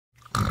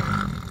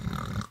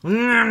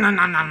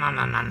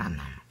It's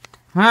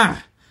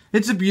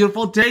a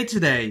beautiful day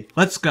today.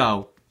 Let's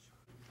go.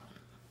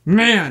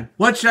 Man,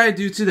 what should I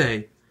do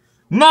today?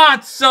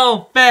 Not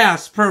so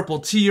fast, Purple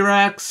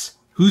T-Rex.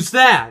 Who's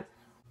that?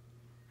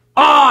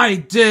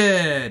 I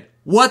did!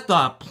 What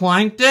the,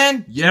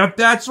 Plankton? Yep,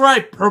 that's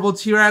right, Purple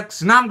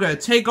T-Rex, and I'm gonna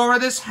take over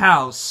this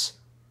house.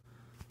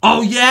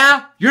 Oh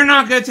yeah? You're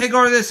not gonna take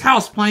over this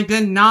house,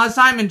 Plankton, not as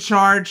I'm in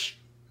charge.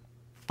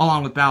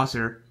 Along with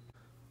Bowser.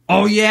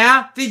 Oh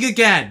yeah? Think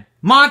again.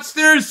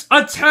 Monsters,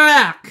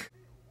 attack!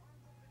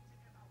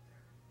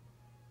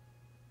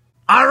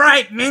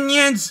 Alright,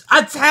 minions,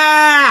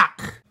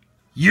 attack!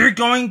 You're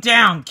going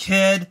down,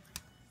 kid.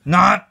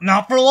 Not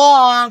for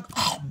long.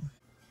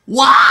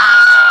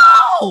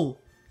 Wow!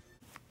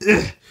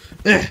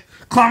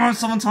 Climb on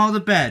someone's top of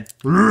the bed.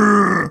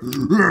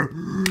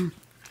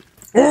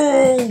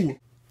 Oh!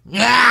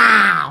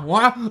 Yeah!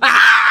 What?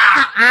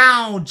 Ah!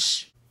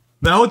 Ouch!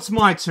 Now it's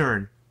my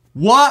turn.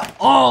 What?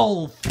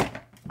 Oh!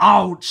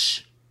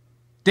 Ouch!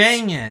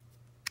 Dang it!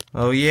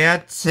 Oh yeah,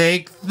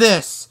 take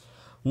this.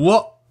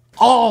 What?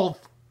 Oh!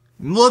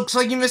 Looks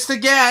like you missed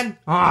again.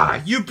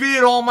 Ah, you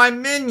beat all my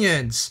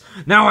minions.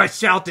 Now I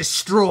shall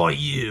destroy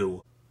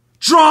you.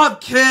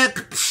 Drop kick!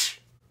 Psh.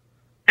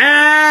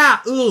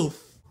 Ah!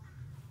 Oof!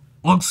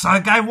 Looks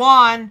like I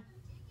won.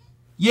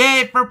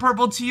 Yay for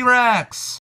Purple T-Rex!